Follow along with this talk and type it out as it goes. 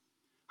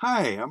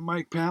Hi, I'm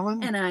Mike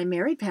Palin. And I'm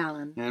Mary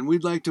Palin. And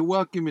we'd like to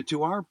welcome you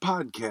to our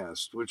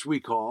podcast, which we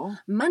call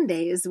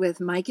Mondays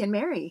with Mike and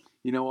Mary.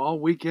 You know, all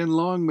weekend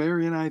long,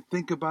 Mary and I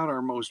think about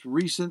our most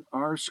recent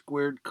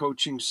R-Squared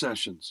coaching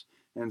sessions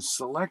and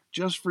select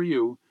just for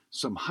you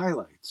some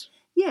highlights.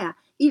 Yeah,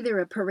 either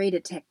a parade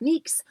of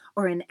techniques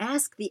or an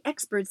Ask the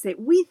Experts that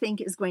we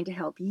think is going to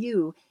help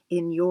you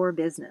in your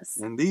business.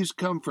 And these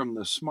come from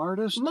the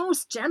smartest,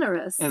 most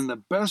generous, and the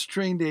best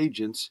trained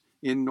agents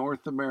in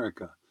North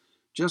America.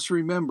 Just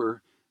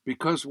remember,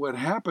 because what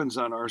happens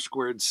on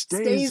R-Squared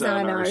stays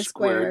on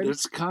R-Squared.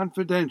 It's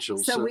confidential.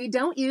 So we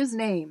don't use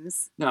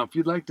names. Now, if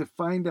you'd like to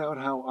find out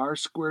how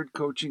R-Squared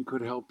coaching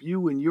could help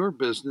you in your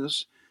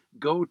business,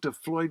 go to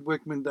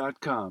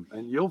floydwickman.com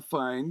and you'll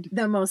find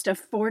the most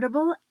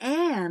affordable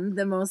and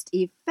the most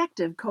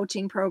effective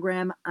coaching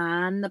program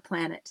on the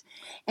planet.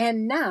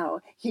 And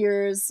now,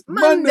 here's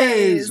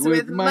Mondays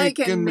with Mike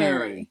and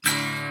Mary.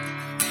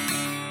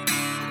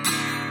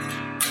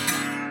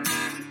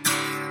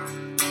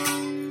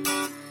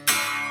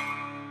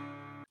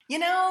 You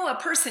know, a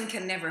person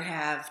can never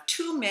have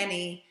too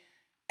many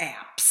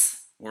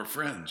apps. Or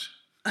friends.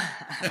 You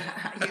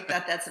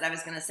thought that's what I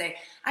was going to say.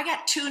 I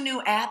got 2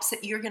 new apps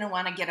that you're going to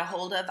want to get a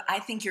hold of. I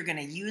think you're going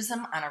to use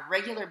them on a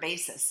regular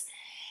basis.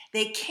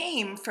 They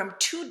came from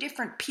 2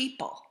 different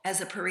people as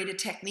a parade of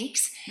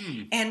techniques.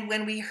 And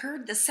when we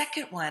heard the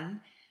second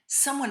one,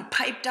 someone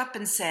piped up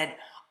and said,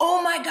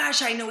 "Oh my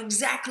gosh, I know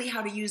exactly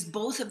how to use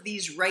both of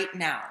these right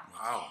now."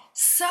 Wow.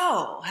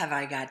 So, have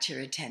I got your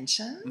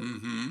attention?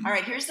 Mm-hmm. All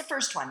right, here's the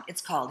first one.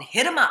 It's called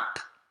Hit 'em Up.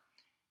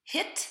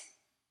 Hit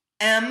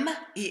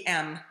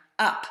M-E-M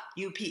up,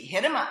 U-P,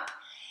 Hit 'em Up.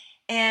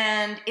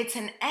 And it's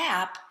an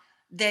app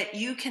that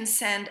you can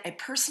send a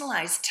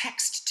personalized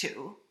text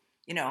to,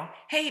 you know,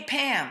 "Hey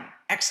Pam!"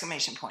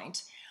 exclamation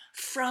point,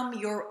 from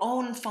your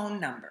own phone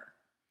number.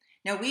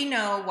 Now we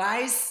know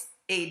Wise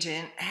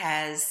Agent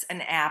has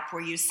an app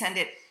where you send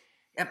it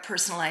a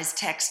personalized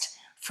text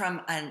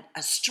from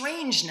a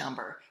strange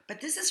number,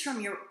 but this is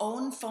from your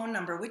own phone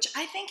number, which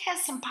I think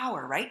has some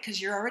power, right? Because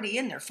you're already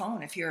in their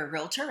phone if you're a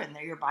realtor and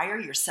they're your buyer,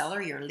 your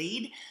seller, your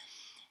lead.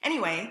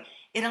 Anyway,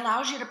 it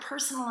allows you to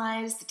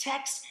personalize the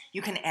text.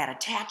 You can add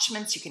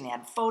attachments, you can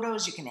add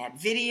photos, you can add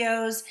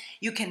videos,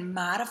 you can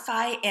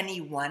modify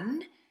any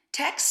one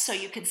text, so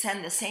you could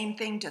send the same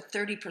thing to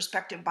 30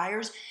 prospective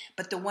buyers,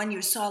 but the one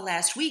you saw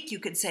last week, you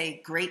could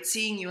say, "Great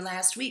seeing you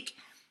last week,"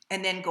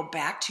 and then go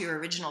back to your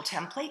original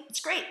template. It's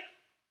great.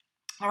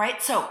 All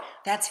right, so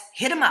that's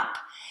Hit 'em Up.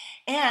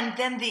 And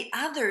then the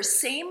other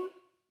same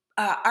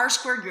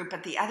R-Squared group,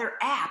 but the other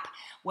app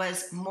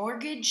was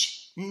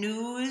Mortgage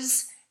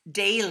News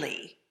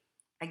Daily.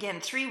 Again,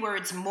 3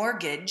 words,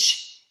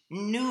 Mortgage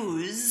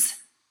News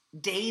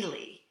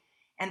Daily.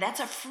 And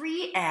that's a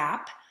free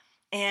app.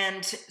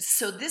 And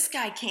so this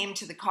guy came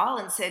to the call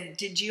and said,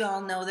 "Did you all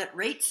know that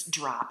rates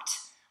dropped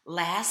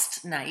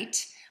last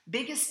night?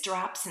 Biggest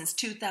drop since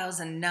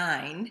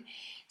 2009.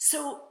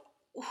 So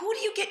who do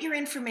you get your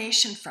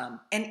information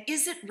from? And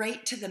is it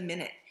right to the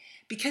minute?"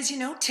 Because, you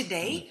know,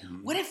 today,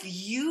 what if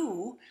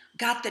you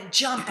got the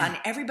jump on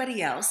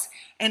everybody else?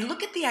 And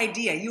look at the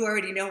idea. You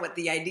already know what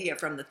the idea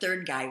from the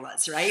third guy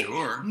was, right?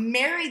 Sure.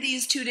 Marry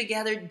these 2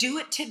 together. Do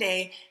it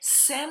today.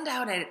 Send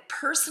out a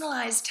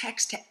personalized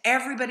text to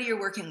everybody you're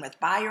working with,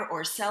 buyer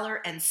or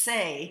seller, and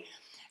say,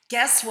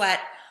 "Guess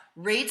what?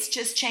 Rates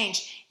just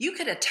changed." You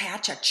could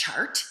attach a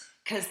chart,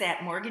 because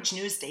that Mortgage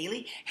News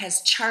Daily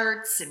has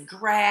charts and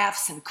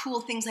graphs and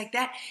cool things like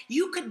that.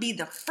 You could be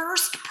the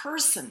first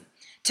person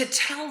to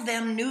tell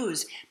them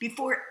news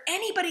before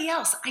anybody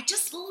else. I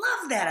just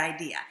love that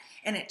idea.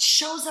 And it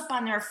shows up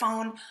on their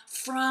phone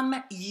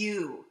from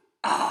you.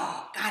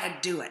 Oh, gotta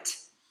do it.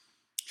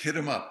 Hit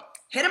 'em up.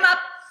 Hit 'em up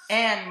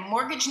and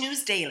Mortgage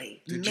News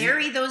Daily.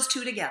 Marry those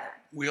 2 together.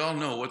 We all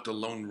know what the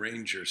Lone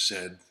Ranger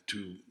said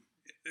to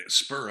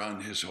spur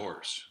on his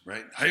horse,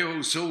 right?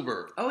 "Hi-yo,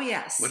 Silver." Oh,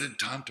 yes. What did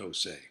Tonto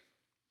say?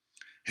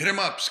 "Hit 'em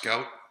up,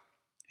 Scout."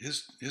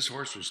 His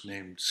horse was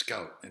named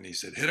Scout, and he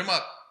said, "Hit 'em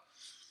up."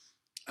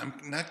 I'm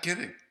not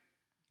kidding.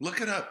 Look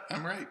it up.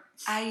 I'm right.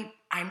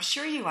 I'm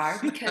sure you are,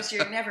 because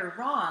you're never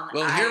wrong.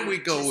 Well, here we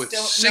go with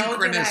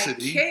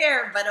synchronicity. I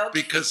care, but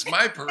okay. Because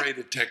my parade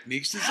of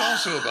techniques is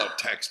also about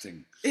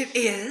texting. It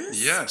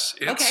is? Yes.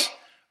 It's okay.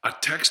 a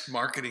text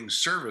marketing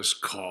service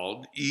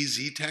called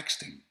Easy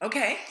Texting.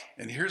 Okay.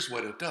 And here's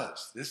what it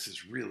does. This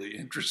is really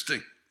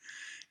interesting.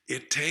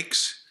 It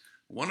takes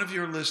one of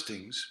your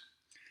listings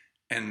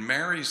and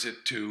marries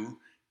it to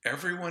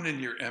everyone in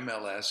your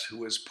MLS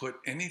who has put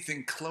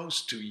anything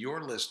close to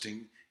your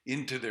listing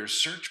into their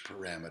search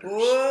parameters.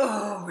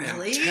 Whoa,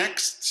 really? And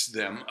texts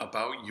them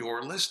about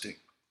your listing.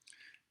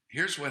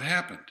 Here's what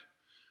happened.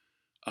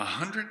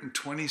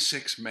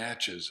 126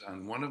 matches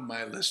on one of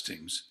my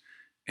listings,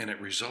 and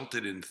it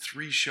resulted in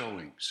 3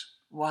 showings.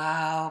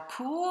 Wow,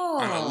 cool.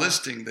 On a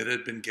listing that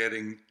had been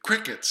getting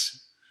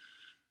crickets.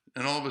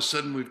 And all of a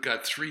sudden we've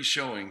got 3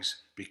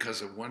 showings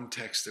because of one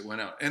text that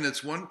went out. And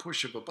it's one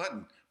push of a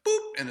button.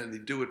 Boop, and then they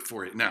do it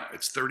for you. Now,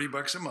 it's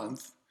 $30 a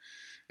month.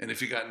 And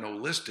if you got no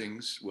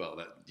listings,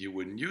 well, you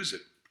wouldn't use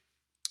it.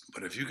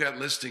 But if you got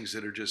listings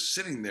that are just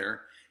sitting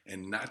there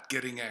and not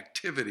getting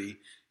activity,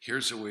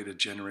 here's a way to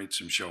generate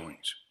some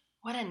showings.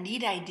 What a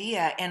neat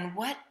idea, and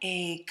what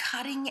a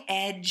cutting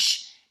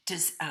edge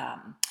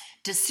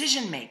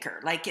decision maker.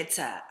 Like it's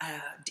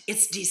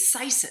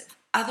decisive.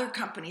 Other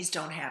companies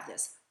don't have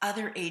this.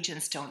 Other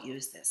agents don't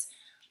use this.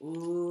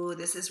 Ooh,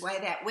 this is why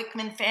that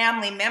Wickman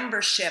family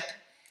membership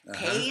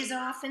pays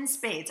off in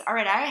spades. All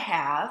right, I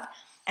have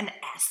an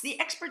Ask the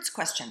Experts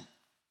question.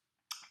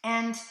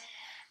 And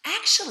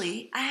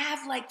actually, I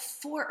have like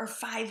 4 or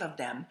 5 of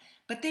them,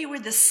 but they were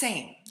the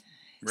same.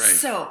 Right.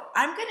 So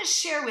I'm going to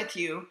share with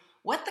you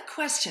what the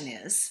question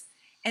is,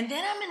 and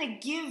then I'm going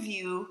to give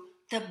you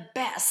the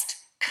best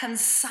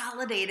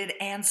consolidated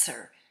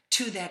answer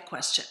to that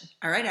question.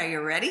 All right, are you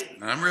ready?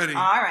 I'm ready.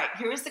 All right,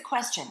 here's the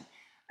question.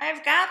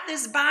 I've got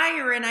this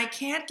buyer and I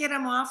can't get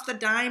them off the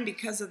dime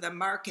because of the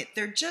market.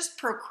 They're just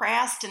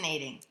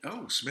procrastinating.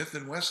 Oh, Smith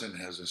 & Wesson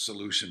has a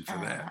solution for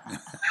that.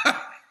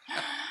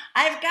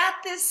 I've got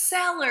this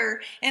seller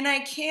and I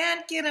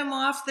can't get them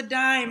off the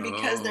dime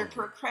because they're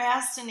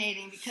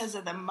procrastinating because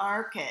of the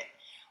market.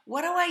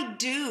 What do I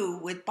do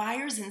with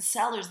buyers and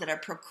sellers that are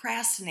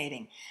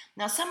procrastinating?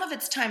 Now, some of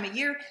it's time of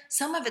year,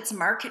 some of it's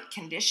market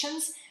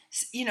conditions.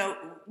 You know,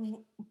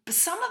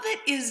 some of it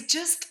is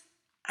just,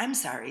 I'm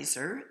sorry,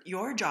 sir,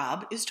 your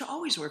job is to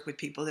always work with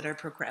people that are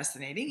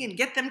procrastinating and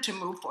get them to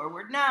move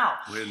forward now.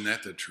 Well, isn't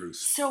that the truth?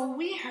 So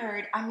we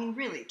heard, I mean,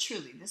 really,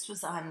 truly, this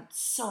was on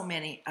so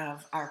many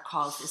of our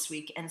calls this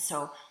week. And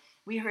so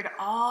we heard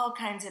all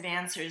kinds of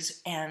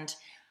answers, and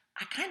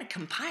I kind of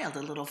compiled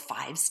a little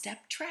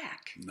 5-step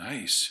track.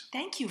 Nice.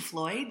 Thank you,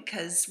 Floyd,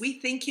 because we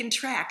think in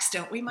tracks,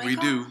 don't we, Michael? We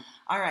do.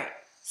 All right.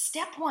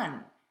 Step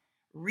 1,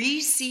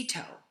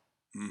 recito,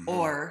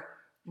 or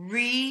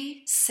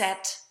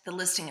reset the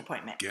listing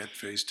appointment. Get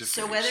face-to-face.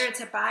 So whether it's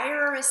a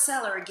buyer or a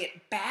seller,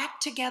 get back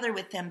together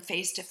with them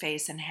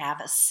face-to-face and have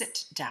a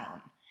sit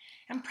down.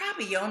 And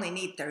probably you only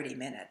need 30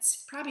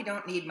 minutes. Probably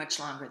don't need much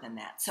longer than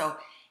that. So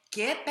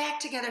get back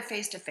together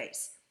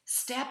face-to-face.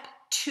 Step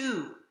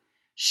 2,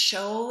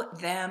 show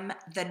them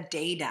the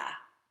data.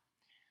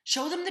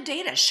 Show them the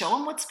data. Show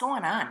them what's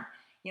going on.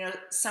 You know,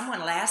 someone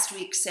last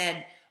week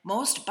said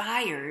most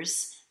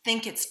buyers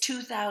think it's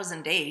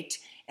 2008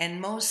 and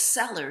most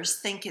sellers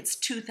think it's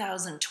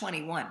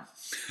 2021.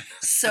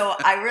 So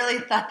I really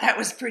thought that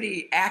was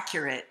pretty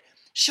accurate.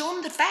 Show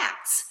them the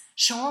facts.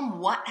 Show them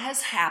what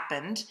has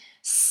happened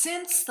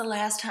since the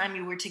last time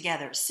you were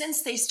together,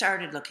 since they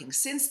started looking,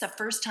 since the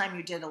first time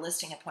you did a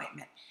listing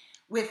appointment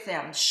with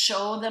them.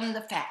 Show them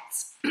the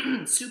facts.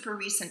 Super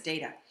recent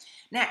data.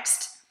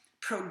 Next,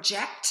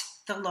 project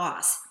the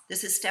loss.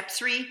 This is step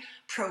 3,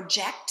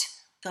 project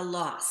the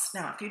loss.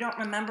 Now, if you don't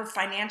remember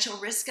financial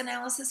risk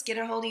analysis, get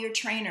a hold of your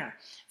trainer.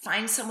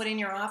 Find someone in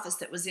your office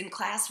that was in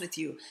class with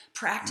you.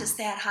 Practice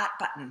that hot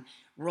button.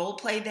 Role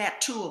play that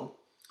tool.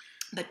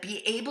 But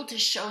be able to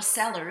show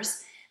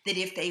sellers that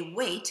if they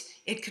wait,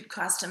 it could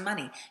cost them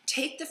money.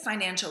 Take the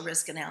financial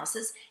risk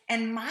analysis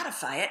and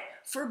modify it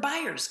for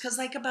buyers, because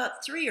like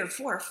about 3 or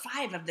 4 or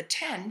 5 of the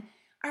 10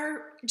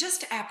 are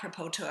just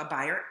apropos to a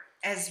buyer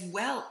as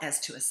well as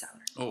to a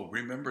seller. Oh,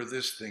 remember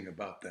this thing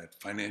about that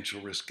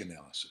financial risk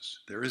analysis.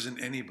 There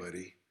isn't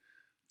anybody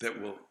that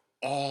will,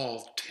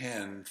 all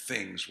 10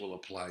 things will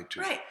apply to.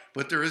 Right.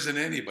 But there isn't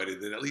anybody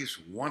that at least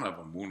one of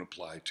them won't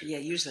apply to. Yeah,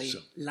 usually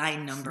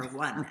line number 1,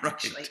 Right.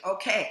 actually.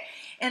 Okay.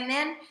 And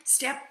then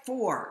step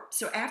 4.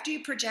 So after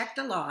you project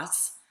the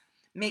loss,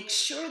 make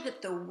sure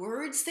that the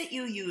words that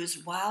you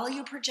use while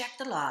you project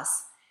the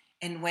loss,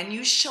 and when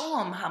you show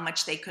them how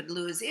much they could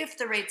lose if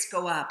the rates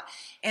go up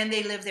and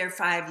they live there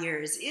 5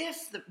 years,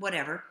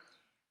 whatever,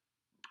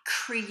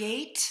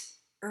 create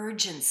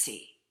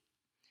urgency.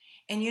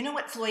 And you know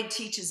what Floyd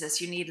teaches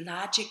us? You need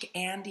logic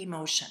and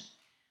emotion.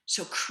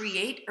 So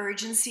create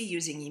urgency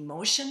using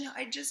emotion.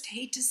 I just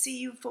hate to see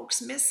you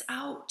folks miss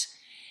out.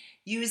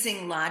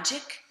 Using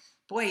logic,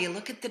 boy, you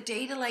look at the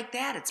data like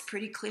that, it's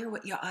pretty clear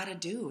what you ought to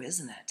do,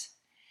 isn't it?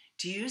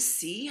 Do you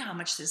see how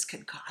much this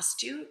could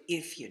cost you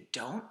if you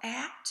don't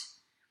act?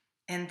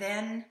 And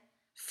then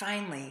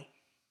finally,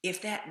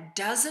 if that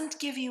doesn't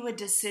give you a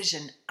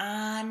decision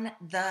on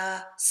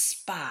the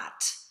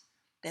spot,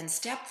 then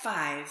step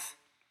 5,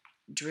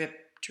 drip,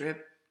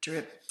 drip,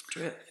 drip,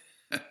 drip.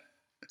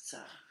 So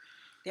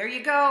there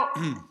you go.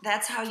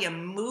 That's how you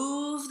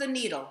move the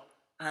needle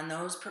on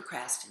those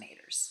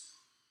procrastinators.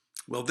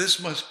 Well,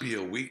 this must be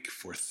a week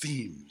for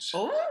themes.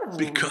 Oh.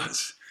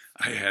 Because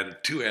I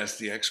had 2 Ask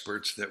the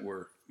Experts that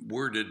were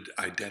worded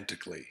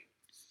identically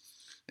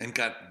and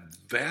got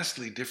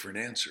vastly different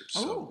answers.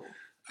 So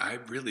I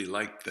really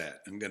liked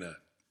that. I'm going to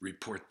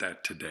report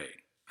that today.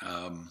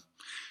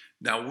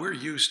 Now, we're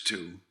used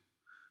to,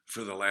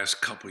 for the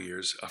last couple of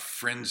years, a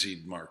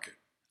frenzied market,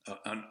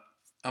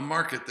 a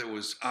market that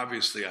was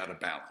obviously out of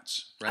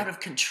balance, right? Out of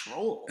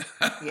control.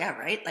 Yeah,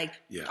 right? Like,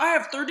 Yeah. I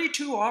have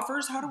 32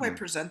 offers. How do I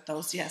present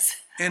those? Yes.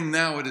 And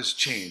now it has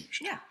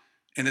changed. Yeah.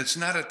 And it's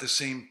not at the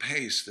same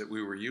pace that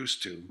we were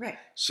used to. Right.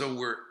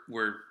 So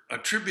we're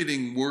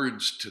attributing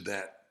words to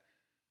that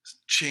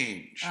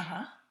change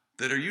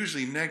that are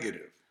usually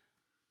negative.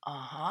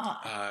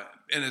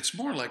 And it's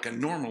more like a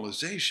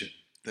normalization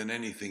than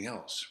anything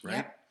else,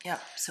 right?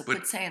 Yep. So But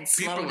quit saying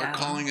slow people down. are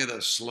calling it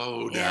a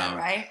slow Yeah, down.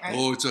 right.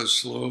 Oh, it's a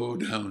slow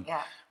down.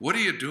 Yeah. What are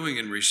you doing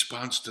in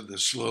response to the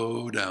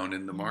slowdown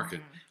in the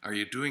market? Mm-hmm. Are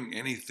you doing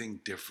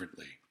anything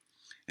differently?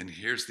 And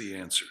here's the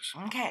answers.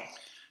 Okay.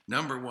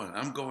 Number one,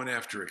 I'm going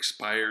after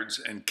expireds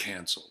and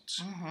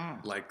canceleds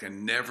Mm-hmm. like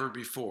never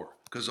before,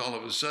 because all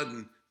of a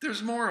sudden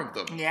there's more of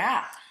them.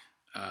 Yeah.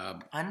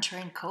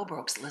 Untrained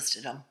co-brokes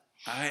listed them.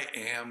 I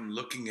am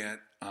looking at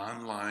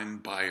online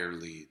buyer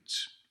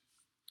leads,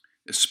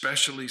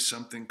 especially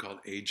something called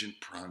Agent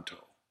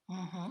Pronto.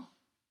 Mm-hmm.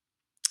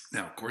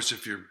 Now, of course,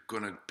 if you're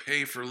going to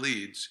pay for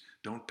leads,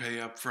 don't pay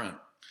up front.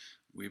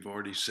 We've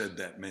already said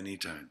that many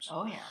times.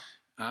 Oh, yeah.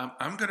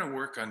 I'm going to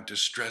work on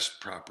distressed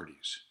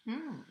properties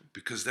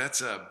because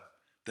that's a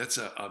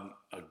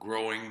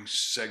growing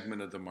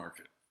segment of the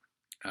market.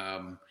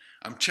 I'm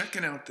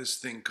checking out this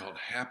thing called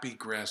Happy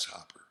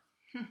Grasshopper.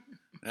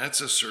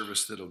 That's a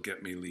service that'll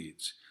get me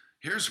leads.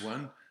 Here's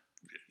one.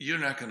 You're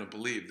not going to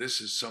believe this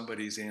is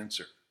somebody's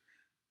answer.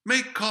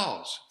 Make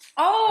calls.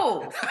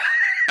 Oh,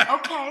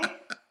 okay.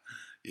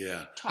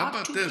 Yeah. Talk How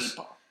about to this?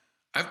 people.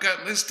 I've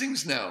got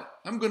listings now.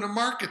 I'm going to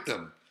market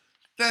them.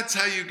 That's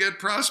how you get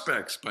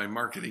prospects, by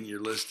marketing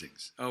your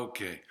listings.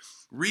 Okay.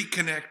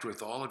 Reconnect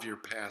with all of your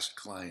past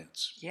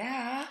clients.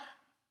 Yeah.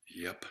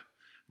 Yep.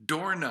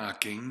 Door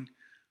knocking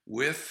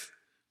with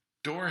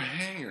door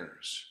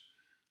hangers.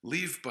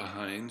 Leave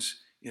behinds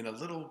in a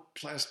little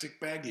plastic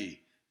baggie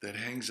that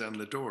hangs on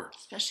the door.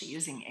 Especially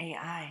using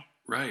AI.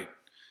 Right.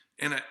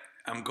 And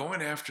I'm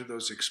going after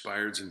those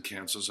expireds and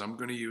cancels. I'm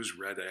going to use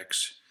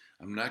RedX.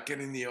 I'm not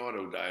getting the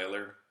auto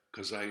dialer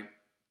because I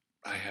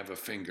have a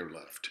finger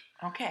left.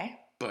 Okay.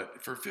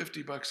 But for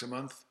 $50 a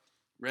month,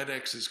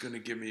 RedX is going to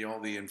give me all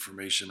the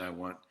information I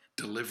want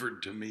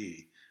delivered to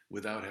me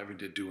without having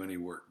to do any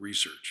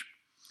research.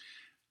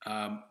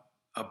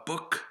 A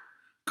book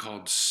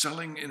called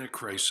Selling in a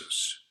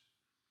Crisis.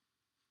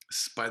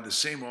 It's by the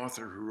same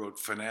author who wrote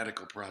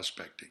Fanatical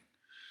Prospecting.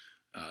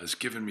 Has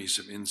given me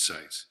some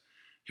insights.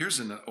 Here's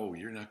another. Oh,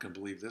 you're not going to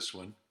believe this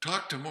one.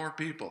 Talk to more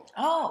people.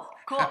 Oh,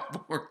 cool. Have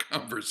more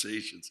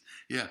conversations.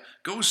 Yeah.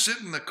 Go sit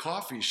in the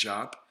coffee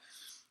shop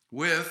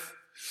with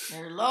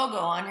Your logo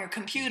on your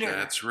computer.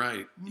 That's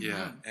right.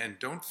 Yeah. And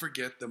don't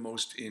forget the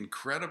most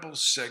incredible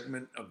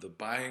segment of the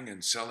buying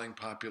and selling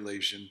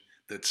population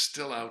that's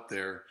still out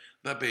there,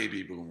 the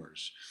baby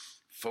boomers.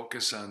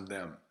 Focus on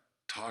them.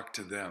 Talk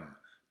to them.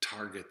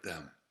 Target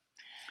them.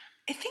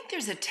 I think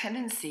there's a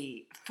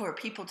tendency for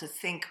people to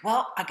think,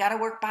 well, I got to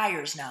work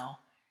buyers now.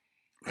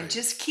 Right. And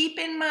just keep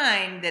in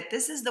mind that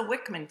this is the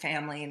Wickman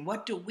family, and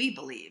what do we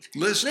believe?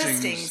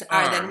 Listings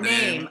are the are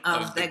name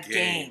of the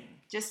game.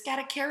 Just got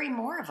to carry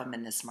more of them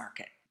in this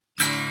market.